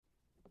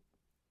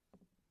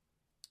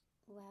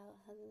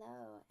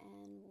Hello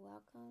and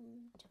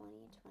welcome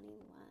 2021.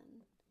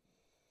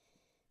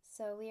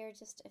 So we are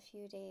just a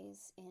few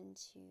days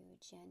into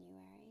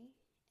January,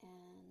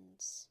 and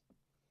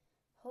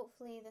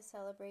hopefully the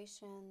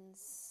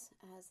celebrations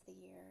as the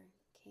year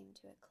came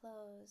to a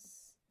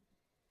close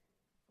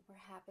were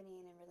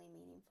happening in really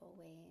meaningful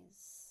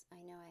ways.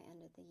 I know I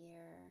ended the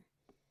year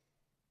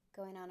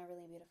going on a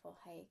really beautiful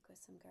hike with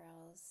some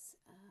girls,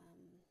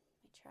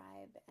 my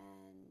tribe,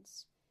 and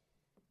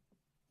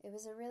it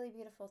was a really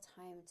beautiful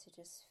time to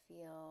just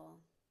feel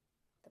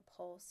the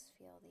pulse,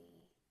 feel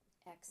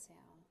the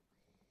exhale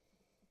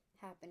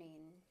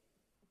happening,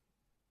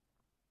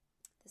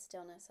 the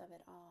stillness of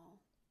it all,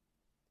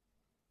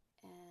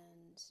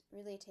 and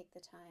really take the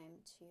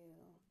time to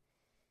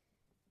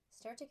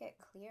start to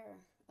get clear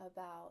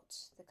about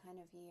the kind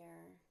of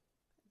year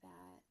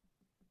that,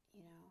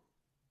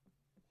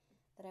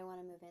 that I want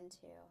to move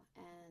into.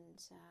 And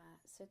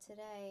so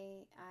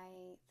today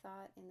I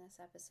thought in this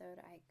episode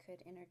I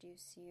could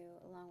introduce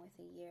you, along with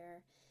the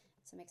year,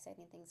 some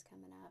exciting things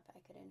coming up. I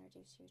could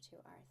introduce you to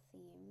our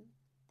theme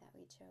that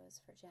we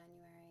chose for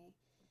January.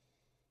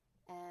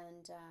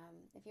 And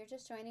if you're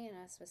just joining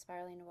us with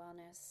Spiraling to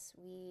Wellness,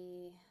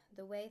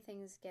 the way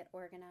things get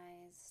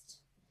organized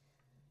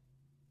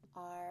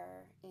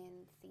are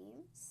in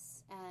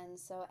themes. And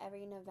so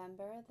every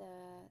November,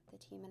 the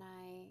team and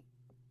I,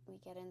 we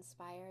get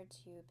inspired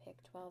to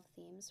pick 12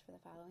 themes for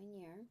the following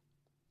year.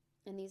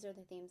 And these are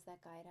the themes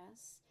that guide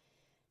us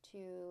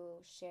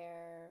to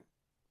share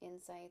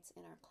insights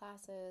in our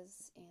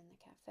classes, in the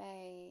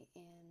cafe,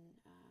 in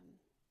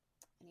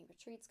any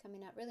retreats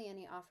coming up, really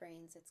any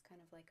offerings. It's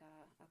kind of like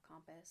a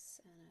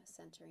compass and a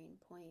centering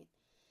point.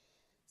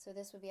 So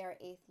this would be our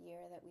 8th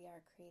year that we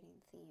are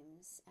creating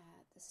themes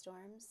at the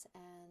Storms,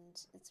 and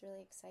it's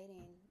really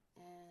exciting.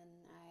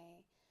 And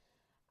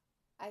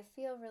I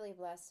feel really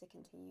blessed to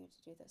continue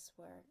to do this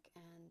work,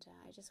 and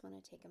I just want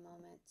to take a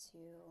moment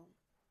to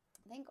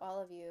thank all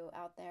of you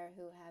out there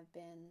who have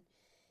been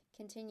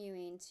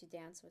continuing to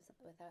dance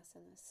with us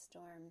in this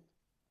storm.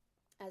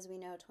 As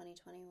we know,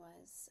 2020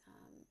 was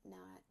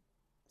not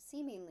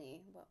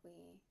seemingly what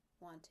we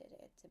wanted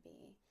it to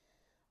be.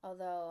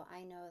 Although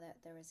I know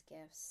that there was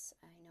gifts.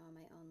 I know in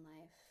my own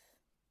life,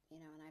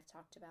 and I've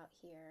talked about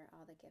here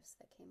all the gifts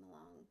that came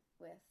along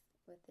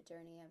with the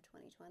journey of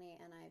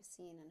 2020, and I've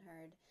seen and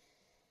heard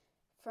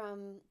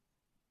from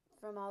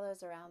all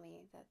those around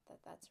me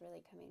that's really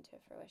coming to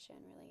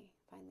fruition, really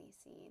finally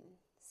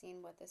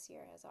seeing what this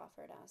year has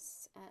offered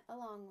us,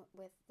 along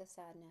with the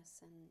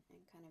sadness and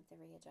kind of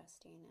the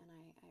readjusting. And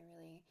I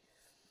really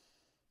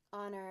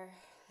honor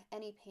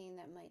any pain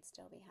that might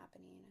still be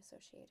happening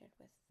associated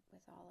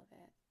with all of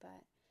it.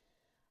 But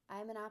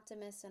I'm an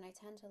optimist, and I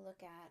tend to look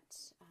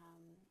at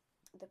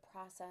the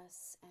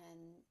process,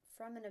 and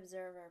from an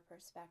observer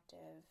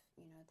perspective,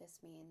 this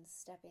means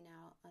stepping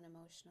out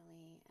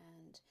unemotionally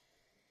and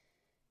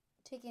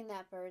taking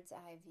that bird's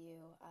eye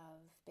view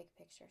of big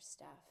picture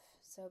stuff.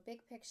 So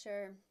big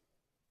picture,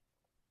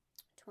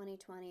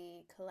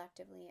 2020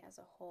 collectively as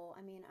a whole,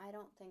 I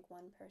don't think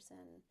one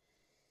person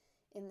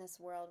in this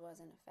world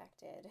wasn't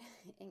affected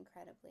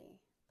incredibly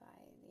by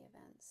the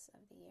events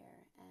of the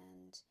year.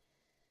 And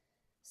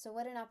so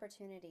what an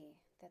opportunity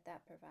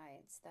that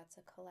provides. That's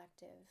a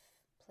collective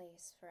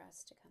place for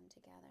us to come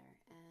together.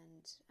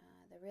 And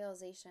the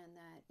realization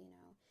that,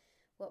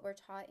 what we're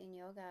taught in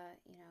yoga,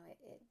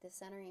 the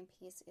centering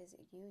piece is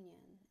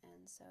union.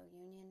 And so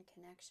union,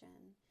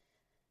 connection,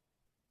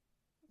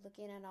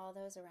 looking at all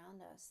those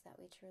around us, that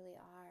we truly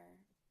are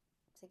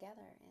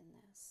together in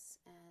this,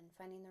 and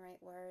finding the right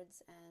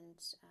words, and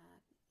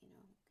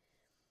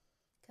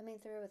coming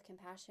through with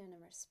compassion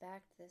and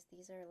respect.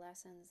 These are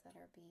lessons that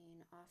are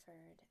being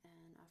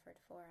offered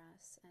for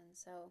us. And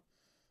so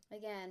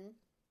again,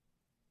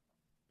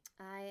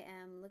 I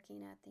am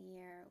looking at the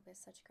year with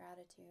such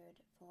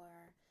gratitude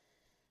for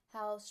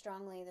how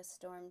strongly the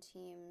Storm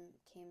team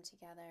came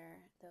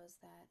together, those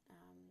that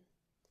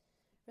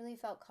really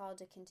felt called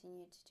to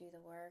continue to do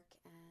the work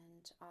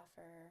and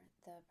offer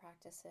the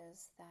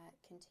practices that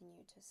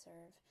continue to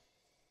serve.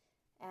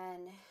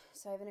 And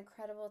so I have an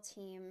incredible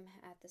team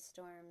at the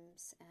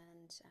Storms,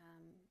 and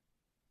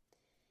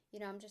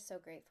I'm just so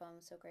grateful.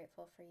 I'm so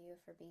grateful for you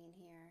for being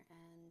here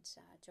and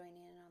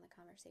joining in on the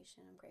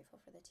conversation. I'm grateful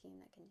for the team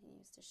that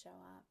continues to show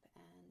up,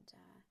 and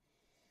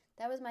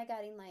that was my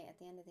guiding light at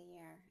the end of the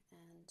year.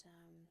 And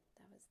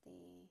that was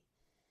the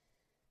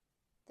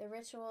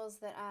rituals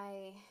that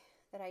I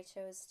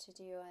chose to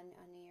do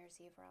on New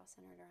Year's Eve were all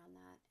centered around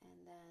that.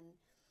 And then,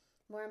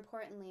 more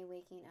importantly,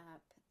 waking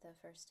up the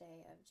first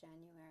day of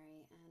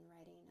January and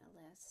writing a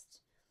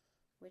list,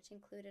 which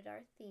included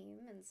our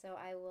theme. And so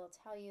I will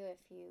tell you,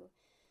 if you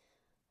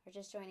are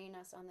just joining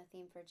us, on the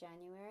theme for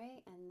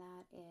January, and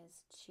that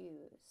is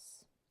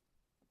choose.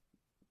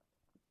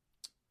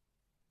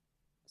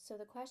 So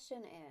the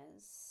question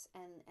is,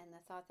 and the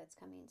thought that's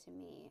coming to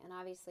me, and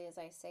obviously as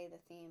I say the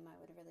theme, I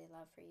would really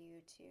love for you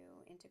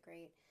to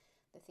integrate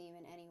the theme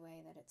in any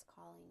way that it's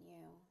calling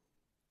you.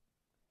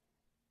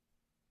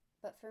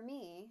 But for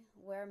me,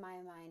 where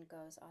my mind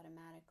goes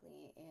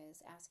automatically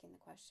is asking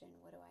the question,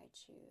 what do I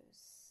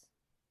choose?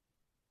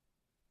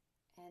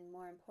 And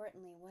more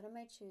importantly, what am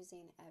I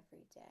choosing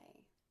every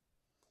day?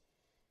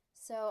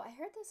 So I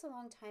heard this a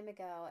long time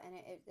ago, and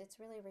it's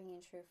really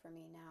ringing true for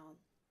me now.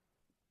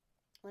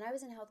 When I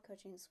was in health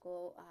coaching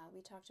school,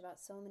 we talked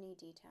about so many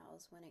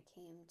details when it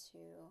came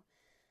to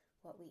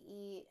what we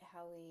eat,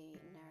 how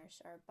we nourish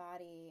our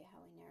body,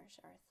 how we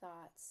nourish our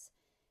thoughts,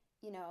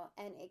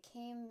 and it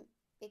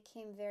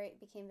became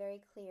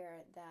very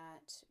clear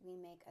that we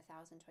make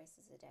 1,000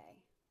 choices a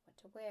day. What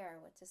to wear,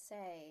 what to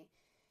say,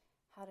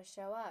 how to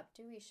show up.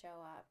 Do we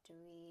show up? Do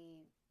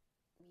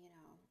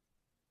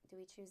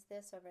we choose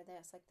this over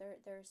this? Like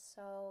there's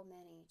so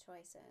many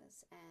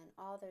choices, and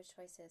all those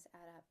choices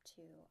add up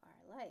to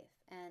our life.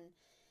 And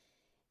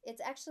it's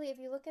actually, if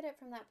you look at it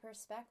from that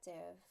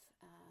perspective,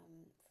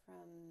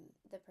 from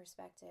the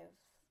perspective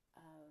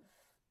of,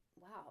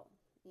 wow,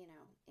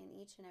 in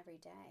each and every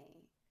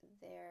day,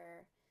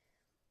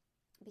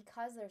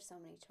 because there's so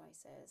many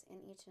choices,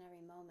 in each and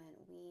every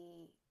moment,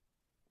 we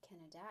can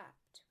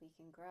adapt, we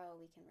can grow,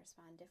 we can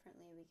respond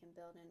differently, we can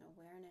build in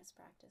awareness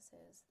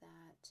practices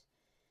that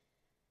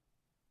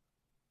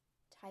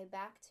tie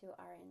back to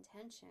our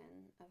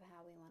intention of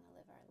how we want to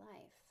live our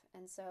life.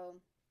 And so,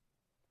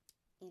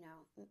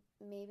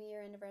 maybe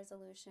you're into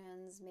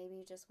resolutions, maybe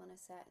you just want to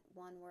set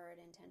one word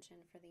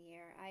intention for the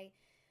year. I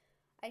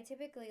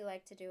typically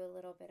like to do a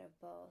little bit of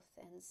both.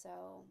 And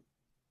so,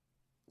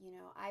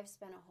 I've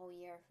spent a whole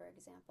year, for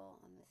example,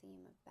 on the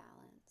theme of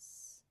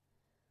balance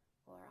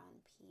or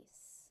on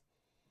peace.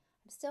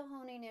 I'm still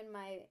honing in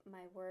my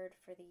word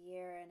for the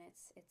year, and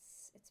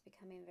it's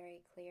becoming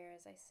very clear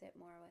as I sit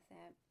more with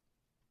it.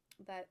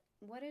 But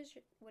what is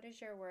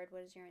your word?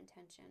 What is your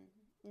intention?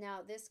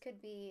 Now, this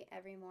could be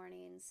every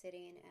morning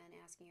sitting and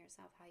asking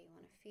yourself how you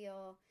want to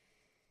feel,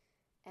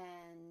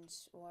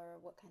 or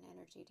what kind of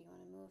energy do you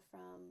want to move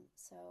from.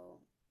 So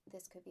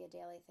this could be a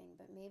daily thing,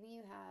 but maybe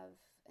you have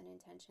an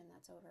intention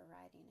that's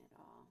overriding it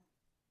all.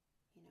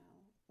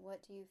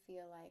 What do you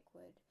feel like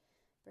would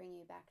bring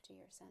you back to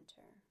your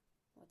center?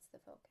 What's the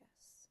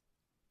focus?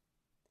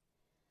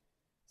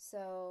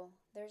 So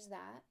there's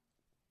that.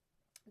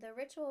 The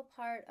ritual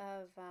part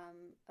of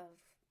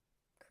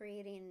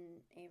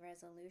creating a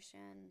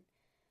resolution,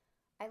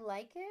 I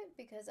like it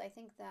because I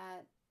think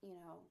that,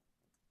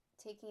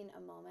 taking a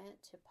moment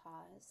to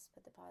pause,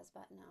 put the pause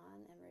button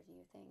on and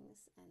review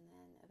things, and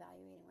then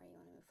evaluating where you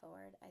want to move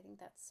forward, I think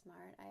that's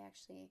smart. I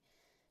actually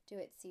do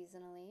it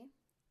seasonally,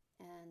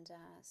 and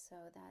so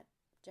that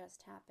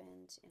just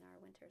happened in our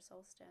winter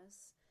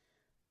solstice.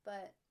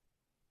 But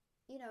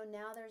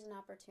now there's an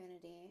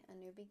opportunity, a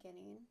new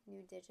beginning,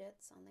 new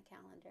digits on the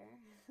calendar.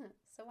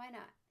 So why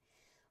not?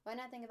 Why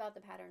not think about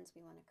the patterns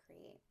we want to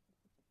create?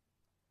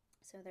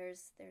 So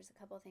there's a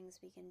couple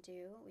things we can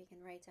do. We can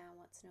write down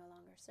what's no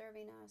longer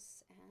serving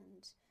us,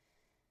 and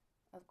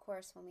of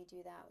course, when we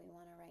do that, we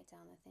want to write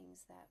down the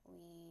things that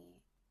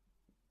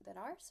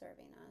are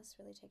serving us.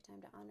 Really take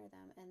time to honor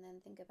them, and then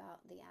think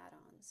about the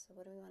add-ons. So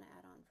what do we want to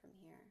add on from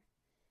here?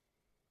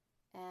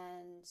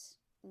 And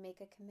make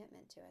a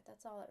commitment to it.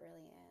 That's all it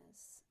really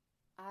is.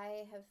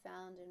 I have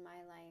found in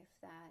my life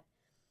that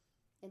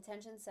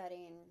intention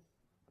setting,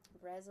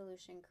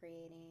 resolution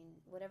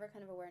creating, whatever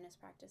kind of awareness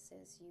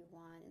practices you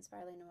want,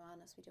 Inspire Lean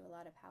Wellness, we do a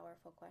lot of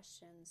powerful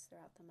questions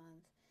throughout the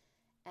month,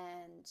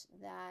 and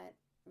that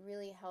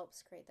really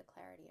helps create the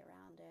clarity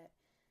around it.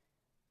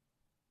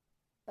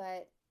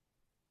 But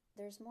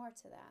there's more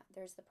to that.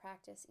 There's the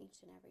practice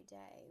each and every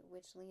day,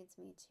 which leads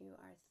me to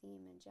our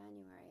theme in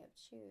January of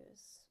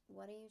choose.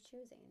 What are you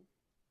choosing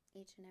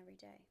each and every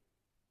day?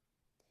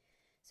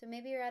 So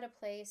maybe you're at a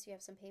place, you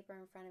have some paper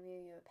in front of you,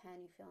 you have a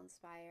pen, you feel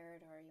inspired,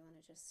 or you want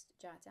to just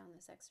jot down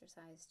this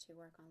exercise to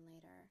work on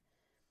later.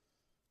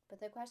 But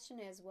the question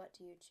is, what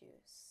do you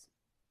choose?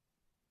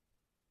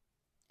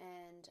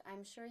 And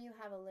I'm sure you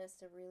have a list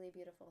of really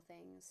beautiful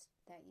things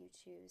that you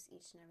choose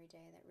each and every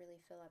day that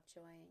really fill up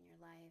joy in your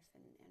life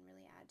and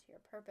really add to your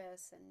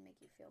purpose and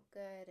make you feel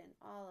good and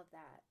all of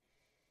that.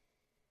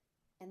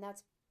 And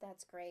that's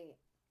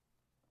great.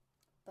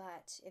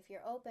 But if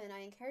you're open,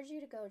 I encourage you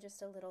to go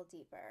just a little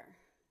deeper.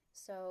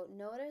 So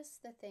notice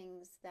the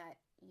things that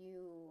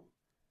you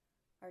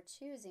are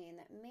choosing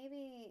that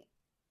maybe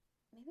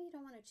you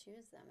don't want to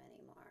choose them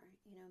anymore.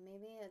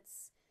 Maybe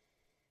it's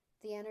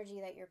the energy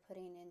that you're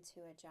putting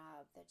into a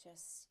job that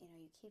just,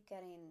 you keep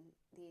getting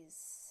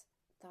these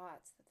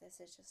thoughts that this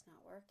is just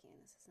not working.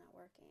 This is not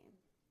working.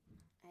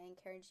 I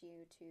encourage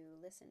you to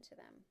listen to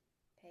them.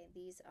 Okay,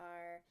 these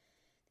are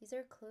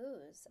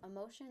clues.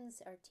 Emotions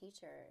are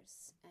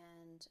teachers.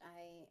 And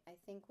I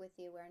think with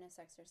the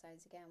awareness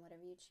exercise, again,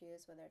 whatever you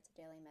choose, whether it's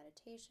a daily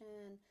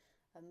meditation,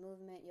 a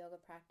movement, yoga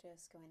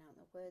practice, going out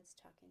in the woods,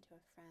 talking to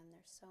a friend,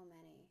 there's so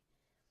many.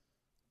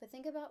 But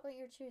think about what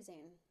you're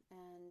choosing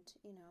and,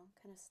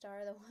 kind of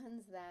star the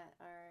ones that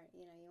are,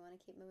 you want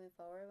to keep moving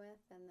forward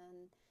with, and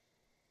then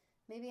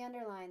maybe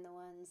underline the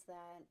ones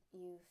that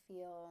you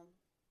feel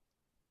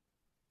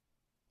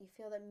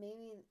that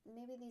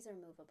maybe these are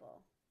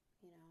movable,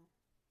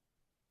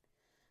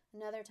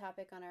 Another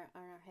topic on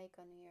our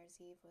hike on New Year's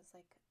Eve was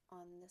like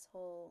on this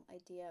whole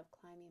idea of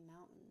climbing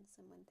mountains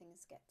and when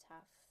things get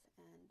tough.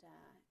 And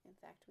in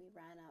fact, we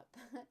ran up,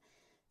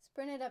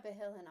 sprinted up a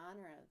hill in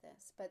honor of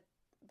this. But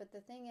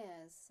the thing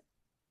is,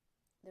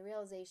 the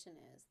realization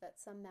is that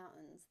some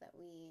mountains that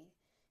we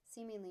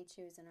seemingly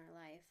choose in our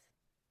life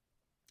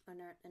are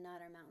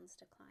not our mountains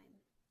to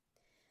climb.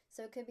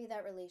 So it could be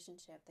that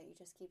relationship that you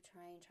just keep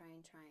trying,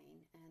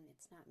 and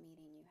it's not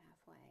meeting you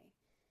halfway.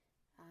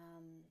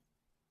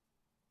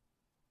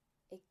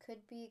 It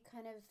could be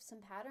kind of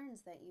some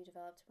patterns that you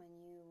developed when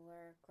you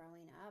were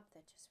growing up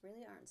that just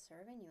really aren't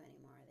serving you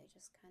anymore. They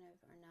just kind of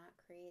are not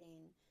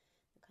creating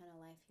the kind of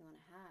life you want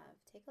to have.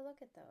 Take a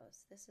look at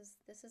those. This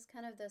is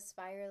kind of the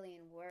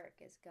spiraling work,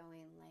 is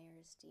going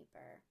layers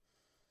deeper.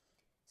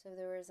 So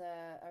there was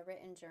a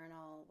written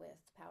journal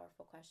with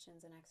powerful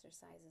questions and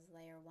exercises,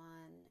 layer 1,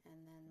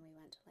 and then we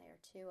went to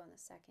layer 2 on the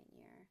second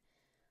year.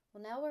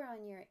 Well, now we're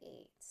on year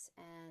 8,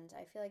 and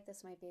I feel like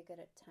this might be a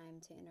good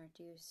time to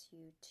introduce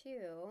you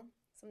to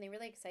something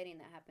really exciting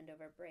that happened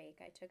over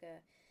break. I took a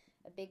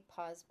big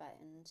pause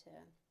button to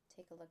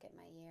take a look at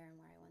my year and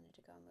where I wanted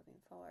to go moving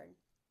forward.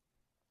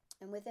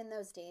 And within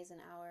those days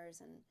and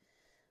hours and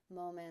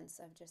moments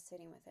of just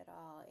sitting with it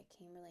all, it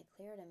came really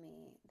clear to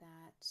me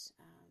that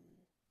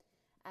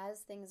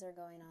as things are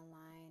going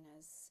online,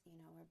 as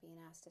we're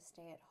being asked to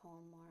stay at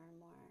home more and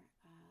more,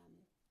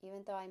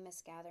 even though I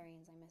miss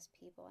gatherings, I miss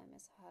people, I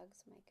miss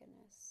hugs, my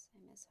goodness, I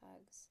miss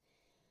hugs.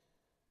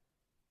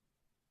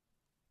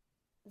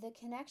 The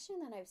connection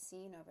that I've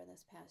seen over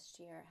this past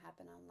year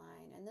happen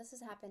online, and this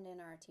has happened in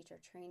our teacher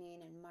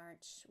training. In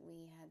March,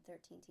 we had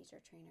 13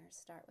 teacher trainers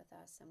start with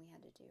us, and we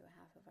had to do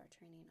half of our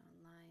training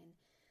online.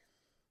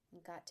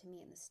 We got to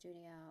meet in the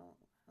studio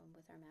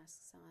with our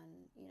masks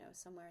on,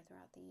 somewhere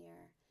throughout the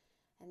year.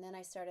 And then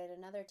I started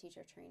another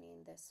teacher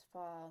training this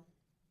fall,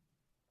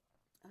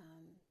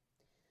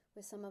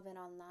 with some of it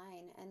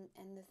online.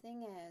 And the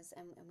thing is,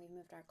 and we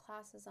moved our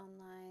classes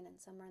online, and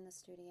some are in the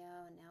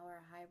studio, and now we're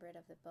a hybrid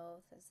of the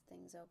both as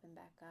things open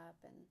back up.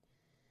 And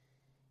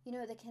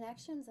the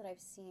connections that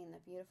I've seen,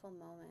 the beautiful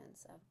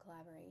moments of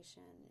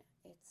collaboration,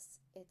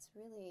 it's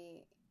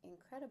really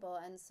incredible.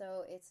 And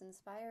so it's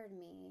inspired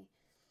me,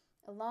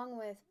 along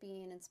with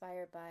being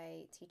inspired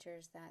by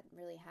teachers that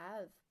really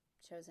have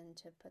chosen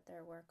to put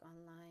their work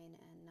online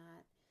and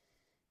not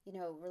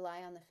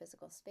rely on the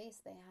physical space.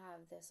 They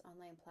have this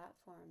online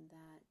platform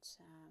that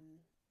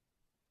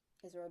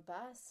is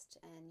robust,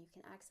 and you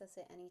can access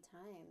it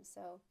anytime.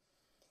 So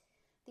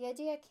the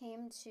idea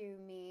came to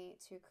me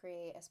to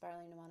create a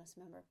Spiraling to Wellness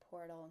member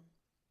portal.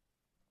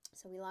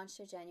 So we launched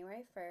it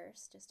January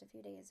 1st, just a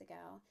few days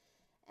ago,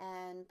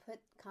 and put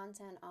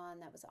content on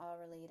that was all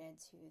related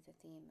to the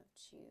theme of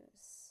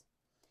choose.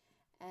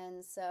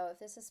 And so if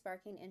this is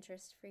sparking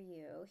interest for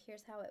you,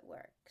 here's how it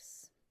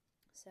works.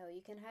 So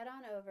you can head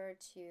on over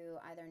to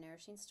either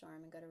Nourishing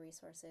Storm and go to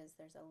resources.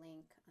 There's a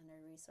link under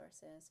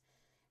resources.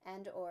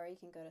 Or you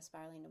can go to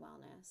Spiraling to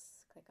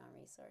Wellness, click on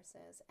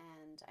resources,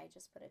 and I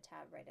just put a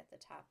tab right at the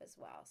top as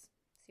well. So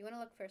you want to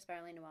look for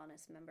Spiraling to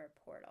Wellness member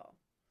portal.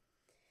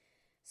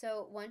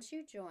 So once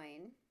you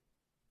join,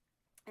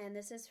 and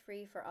this is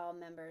free for all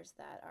members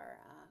that are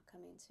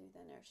coming to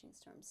the Nourishing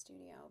Storm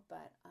studio,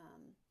 but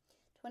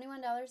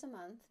 $21 a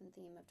month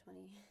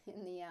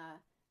in the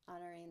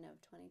honoring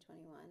of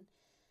 2021.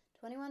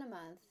 $21 a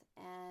month,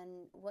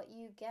 and what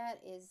you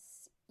get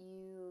is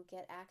you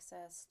get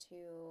access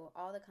to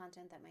all the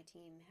content that my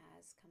team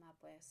has come up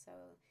with. So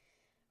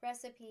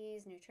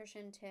recipes,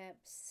 nutrition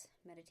tips,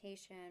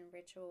 meditation,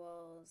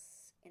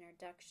 rituals,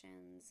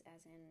 introductions,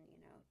 as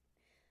in,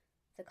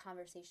 the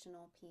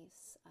conversational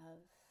piece of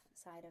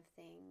side of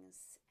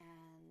things,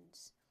 and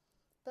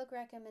book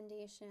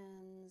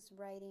recommendations,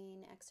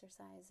 writing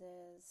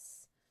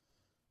exercises,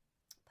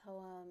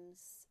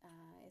 poems,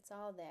 it's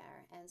all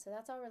there. And so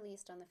that's all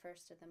released on the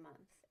first of the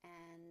month.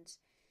 And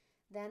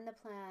then the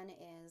plan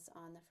is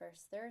on the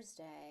first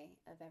Thursday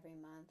of every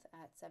month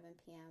at 7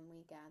 p.m.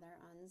 we gather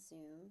on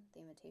Zoom.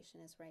 The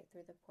invitation is right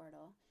through the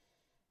portal.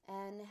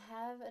 And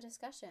have a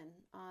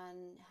discussion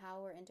on how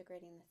we're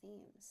integrating the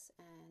themes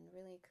and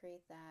really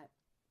create that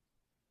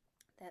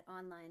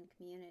online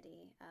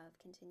community of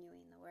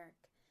continuing the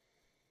work.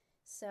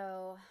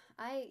 So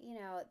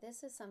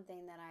this is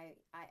something that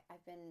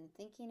I've been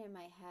thinking in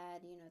my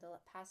head, the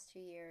past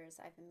 2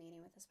 years I've been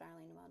meeting with the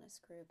Spiraling Wellness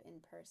group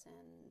in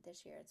person.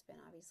 This year it's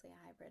been obviously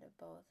a hybrid of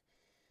both.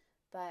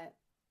 But,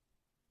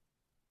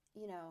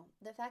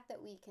 the fact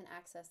that we can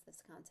access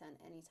this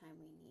content anytime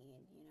we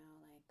need,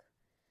 like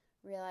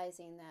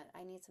realizing that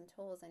I need some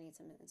tools, I need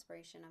some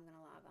inspiration, I'm going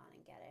to log on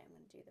and get it, I'm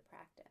going to do the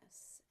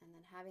practice. And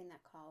then having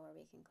that call where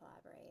we can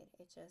collaborate,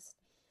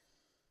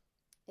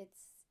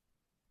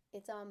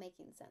 it's all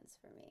making sense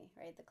for me,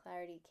 right? The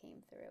clarity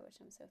came through,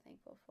 which I'm so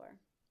thankful for.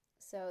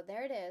 So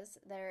there it is.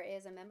 There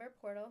is a member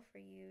portal for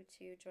you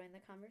to join the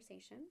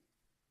conversation.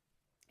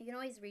 You can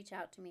always reach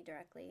out to me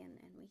directly and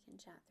we can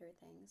chat through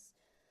things.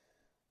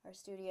 Our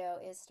studio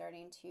is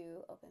starting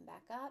to open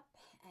back up,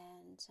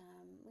 and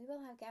we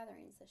will have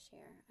gatherings this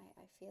year.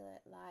 I feel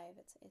it live.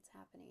 It's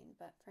happening.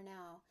 But for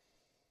now,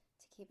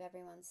 to keep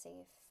everyone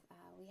safe,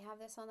 we have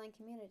this online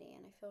community,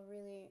 and I feel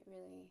really,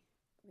 really,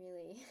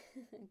 really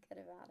good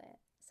about it.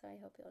 So I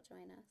hope you'll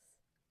join us.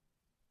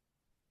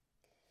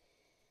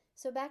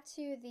 So back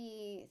to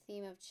the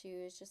theme of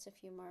choose, just a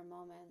few more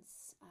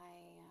moments.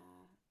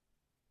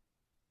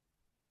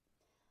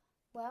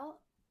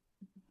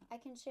 I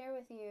can share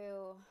with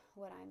you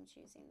what I'm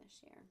choosing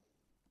this year.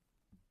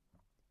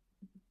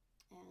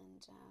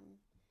 And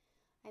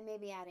I may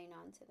be adding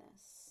on to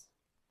this.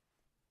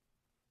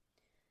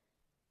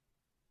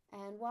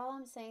 And while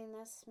I'm saying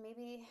this,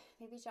 maybe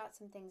jot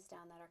some things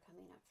down that are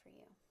coming up for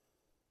you.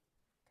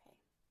 Okay.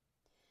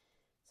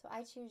 So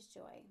I choose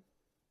joy.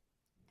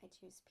 I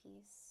choose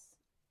peace.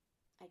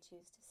 I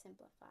choose to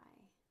simplify.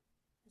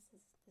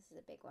 This is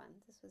a big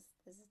one. This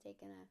has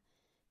taken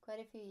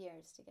quite a few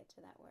years to get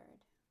to that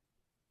word.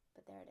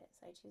 But there it is.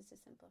 I choose to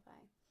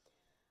simplify.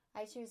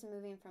 I choose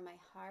moving from my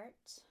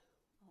heart.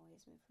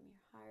 Always move from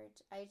your heart.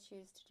 I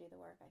choose to do the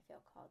work I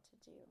feel called to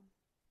do.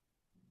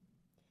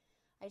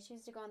 I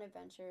choose to go on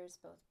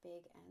adventures, both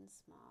big and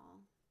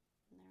small.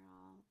 And they're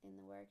all in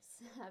the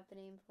works,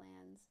 happening,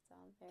 plans. It's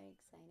all very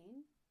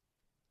exciting.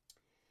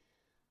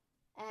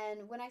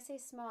 And when I say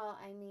small,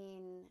 I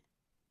mean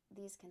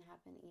these can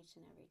happen each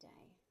and every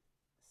day.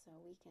 So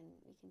we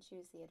can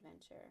choose the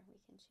adventure.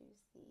 We can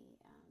choose the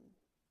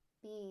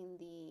being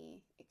the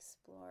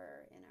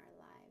explorer in our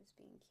lives,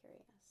 being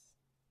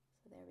curious.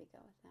 So there we go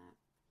with that.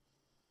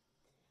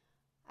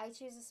 I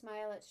choose to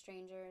smile at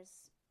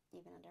strangers,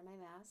 even under my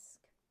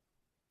mask.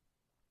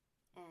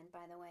 And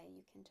by the way,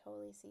 you can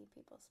totally see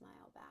people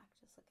smile back.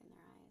 Just look in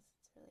their eyes.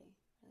 It's really,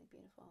 really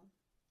beautiful.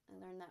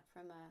 I learned that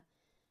from I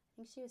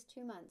think she was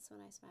 2 months when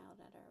I smiled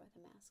at her with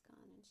a mask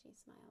on, and she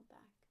smiled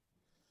back.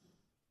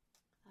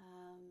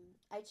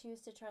 I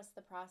choose to trust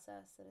the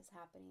process that is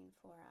happening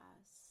for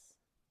us.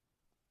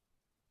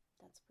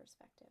 That's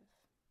perspective.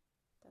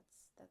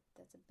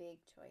 That's a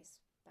big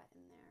choice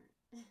button there.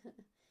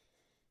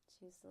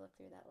 Choose to look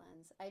through that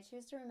lens. I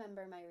choose to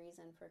remember my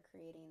reason for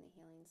creating the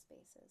healing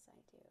spaces I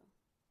do.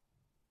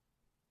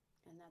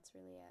 And that's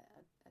really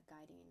a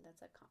guiding,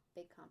 that's a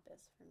big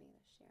compass for me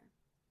this year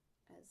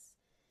as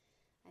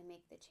I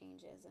make the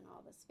changes in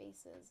all the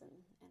spaces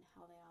and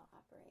how they all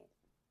operate.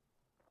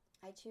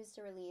 I choose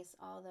to release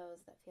all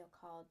those that feel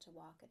called to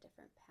walk a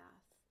different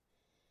path.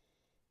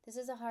 This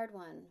is a hard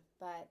one,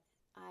 but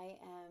I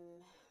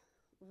am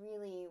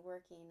really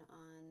working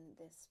on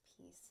this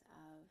piece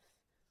of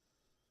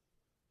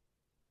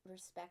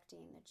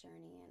respecting the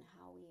journey and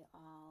how we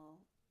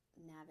all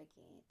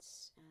navigate.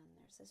 And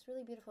there's this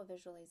really beautiful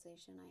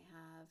visualization I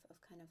have of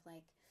kind of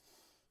like,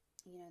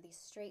 these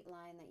straight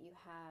line that you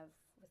have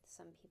with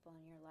some people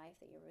in your life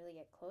that you really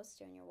get close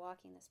to, and you're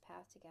walking this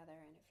path together,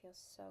 and it feels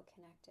so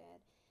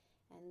connected.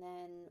 And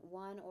then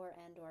one or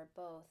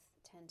both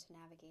tend to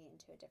navigate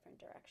into a different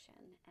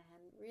direction.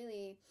 And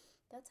really,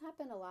 that's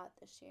happened a lot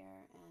this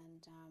year,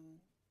 and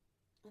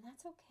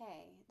that's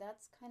okay.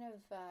 That's kind of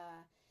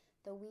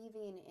the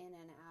weaving in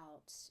and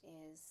out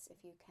is,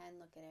 if you can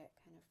look at it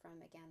kind of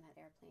from, again, that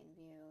airplane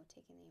view,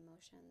 taking the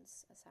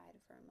emotions aside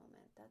for a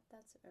moment.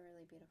 That's a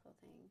really beautiful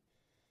thing,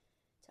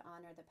 to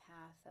honor the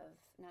path of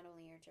not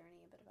only your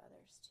journey, but of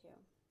others too.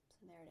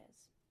 So there it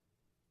is.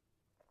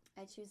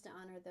 I choose to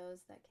honor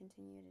those that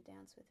continue to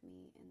dance with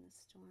me in the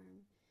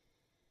storm.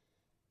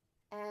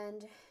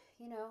 And,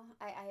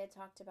 I had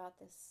talked about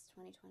this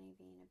 2020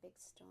 being a big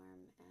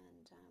storm,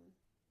 and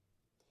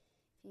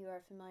if you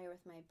are familiar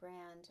with my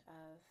brand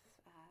of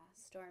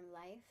Storm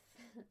Life,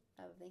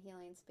 of the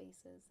healing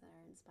spaces that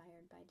are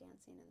inspired by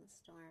dancing in the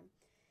storm,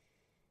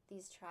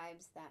 these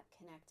tribes that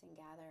connect and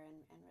gather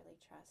and really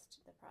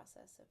trust the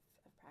process of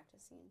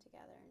practicing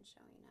together and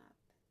showing up.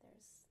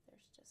 There's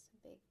just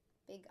a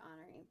big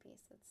honoring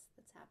piece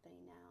that's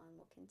happening now, and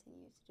will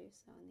continue to do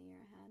so in the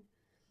year ahead.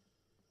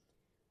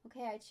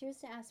 Okay, I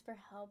choose to ask for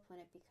help when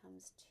it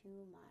becomes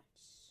too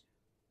much.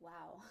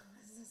 Wow,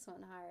 this is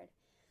one hard.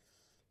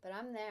 But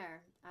I'm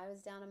there. I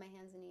was down on my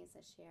hands and knees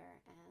this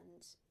year,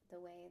 and the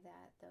way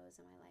that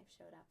those in my life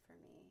showed up for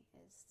me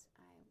is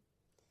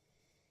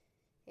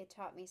it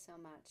taught me so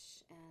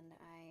much, and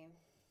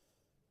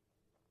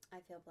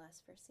I feel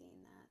blessed for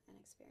seeing that and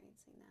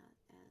experiencing that.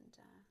 And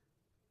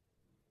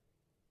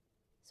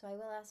so I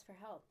will ask for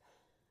help,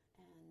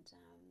 and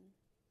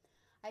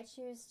I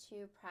choose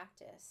to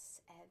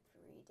practice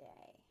every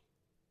day.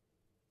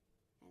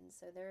 And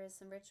so there is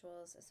some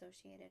rituals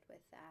associated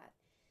with that.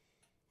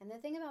 And the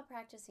thing about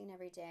practicing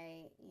every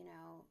day,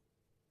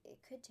 it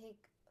could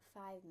take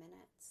 5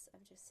 minutes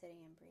of just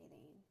sitting and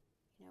breathing,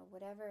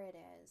 whatever it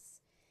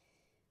is.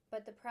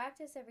 But the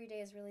practice every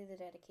day is really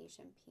the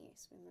dedication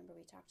piece. Remember,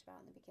 we talked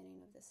about in the beginning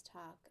of this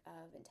talk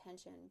of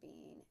intention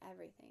being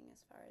everything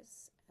as far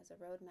as a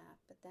roadmap,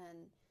 but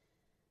then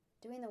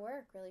doing the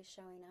work, really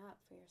showing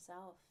up for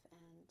yourself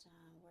and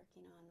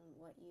working on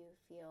what you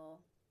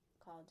feel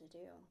called to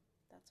do.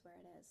 That's where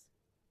it is.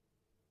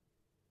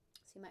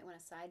 So you might want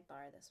to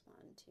sidebar this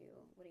one to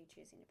what are you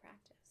choosing to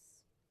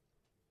practice?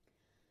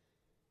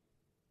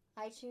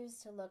 I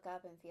choose to look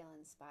up and feel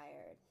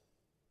inspired.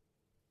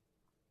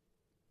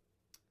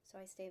 So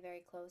I stay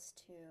very close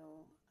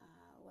to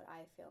what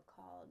I feel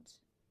called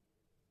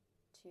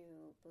to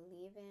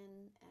believe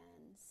in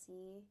and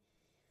see.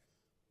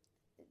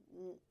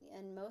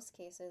 In most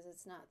cases,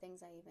 it's not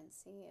things I even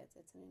see.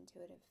 It's an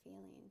intuitive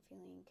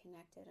feeling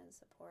connected and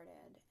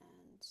supported,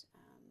 and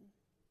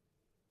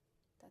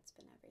that's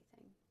been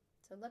everything.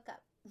 So look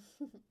up,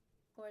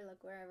 or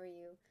look whatever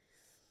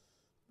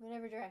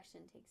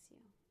direction takes you,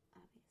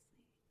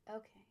 obviously.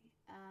 Okay,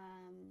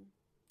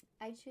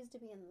 I choose to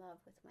be in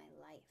love with my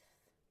life.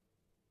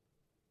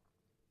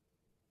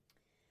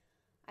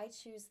 I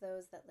choose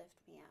those that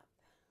lift me up.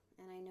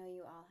 And I know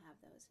you all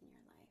have those in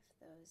your life.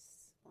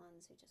 Those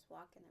ones who just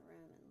walk in the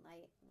room and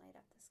light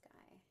up the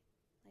sky.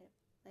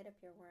 Light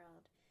up your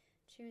world.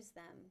 Choose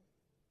them.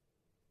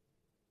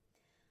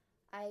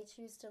 I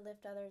choose to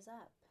lift others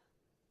up.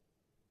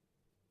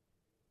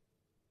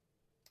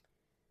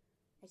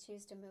 I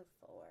choose to move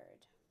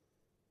forward.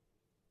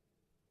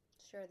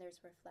 Sure,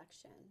 there's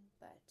reflection,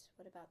 but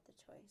what about the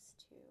choice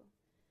to,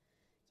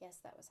 yes,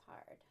 that was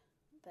hard,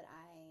 but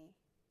I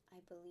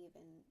believe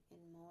in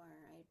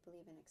more. I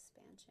believe in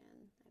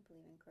expansion. I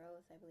believe in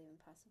growth. I believe in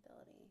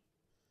possibility.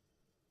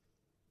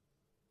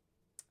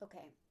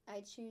 Okay,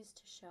 I choose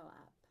to show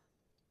up,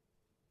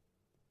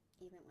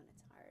 even when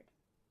it's hard.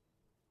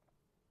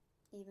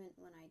 Even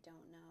when I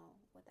don't know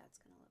what that's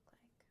going to look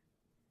like.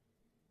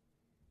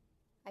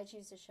 I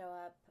choose to show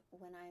up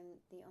when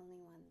I'm the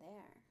only one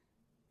there.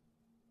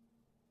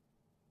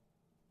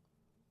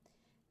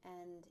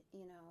 And,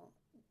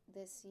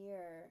 this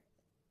year,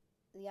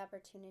 the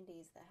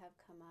opportunities that have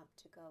come up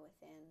to go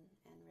within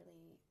and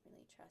really,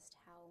 really trust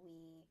how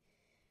we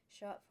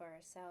show up for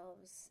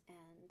ourselves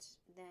and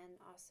then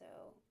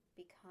also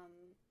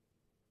become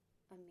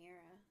a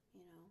mirror,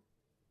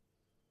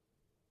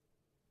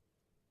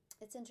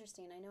 It's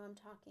interesting. I know I'm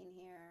talking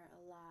here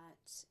a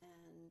lot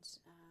and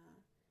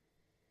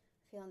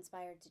feel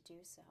inspired to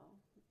do so.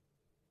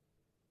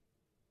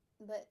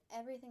 But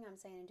everything I'm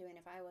saying and doing,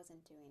 if I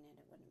wasn't doing it,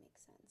 it wouldn't make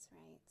sense,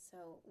 right?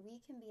 So we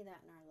can be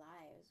that in our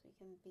lives. We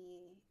can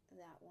be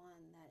that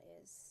one that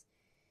is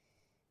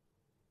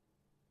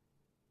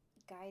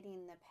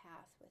guiding the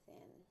path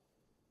within.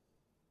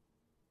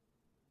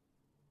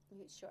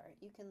 Sure,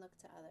 you can look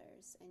to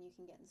others and you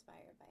can get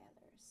inspired by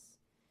others.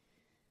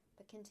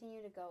 But continue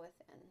to go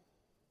within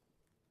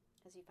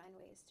as you find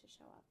ways to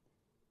show up.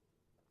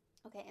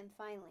 Okay, and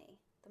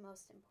finally, the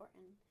most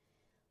important,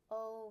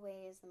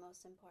 always the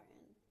most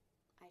important,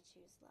 I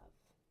choose love.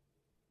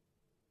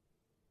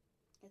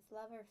 It's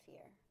love or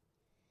fear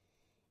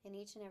in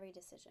each and every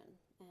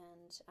decision,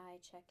 and I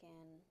check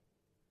in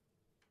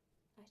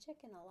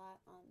a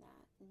lot on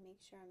that and make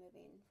sure I'm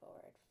moving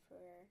forward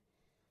for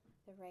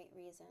the right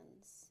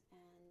reasons.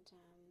 And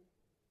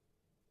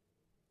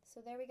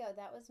so there we go.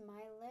 That was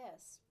my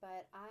list,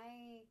 but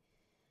I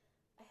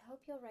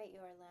hope you'll write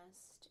your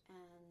list,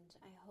 and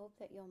I hope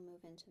that you'll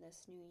move into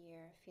this new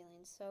year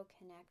feeling so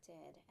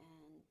connected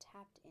and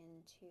tapped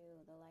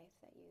into the life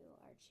that you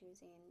are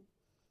choosing.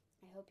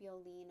 I hope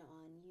you'll lean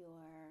on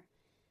your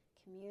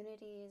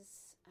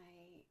communities.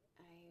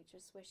 I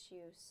just wish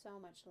you so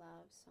much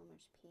love, so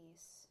much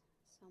peace,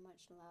 so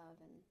much love,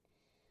 and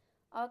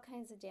all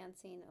kinds of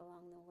dancing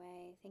along the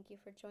way. Thank you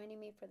for joining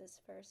me for this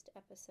first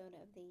episode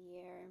of the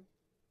year.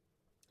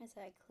 As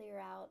I clear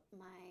out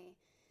my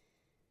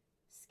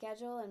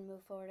schedule and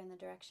move forward in the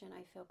direction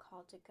I feel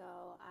called to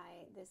go,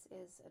 this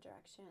is a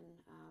direction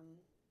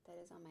that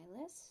is on my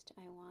list.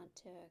 I want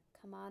to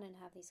come on and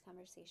have these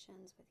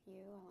conversations with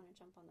you. I want to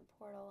jump on the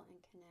portal and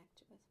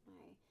connect with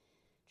my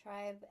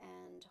tribe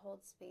and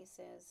hold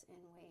spaces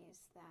in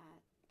ways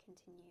that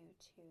continue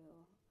to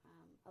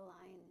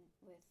align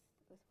with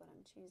what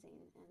I'm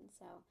choosing. And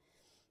so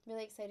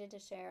really excited to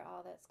share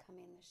all that's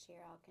coming this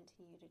year. I'll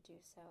continue to do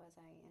so as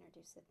I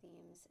introduce the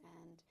themes,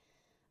 and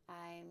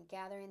I'm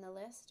gathering the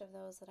list of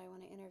those that I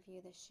want to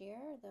interview this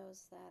year,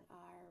 those that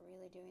are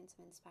really doing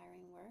some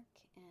inspiring work.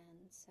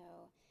 And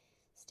so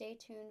stay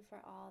tuned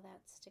for all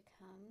that's to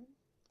come.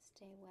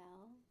 Stay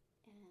well,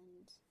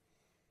 and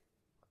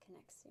we'll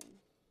connect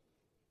soon.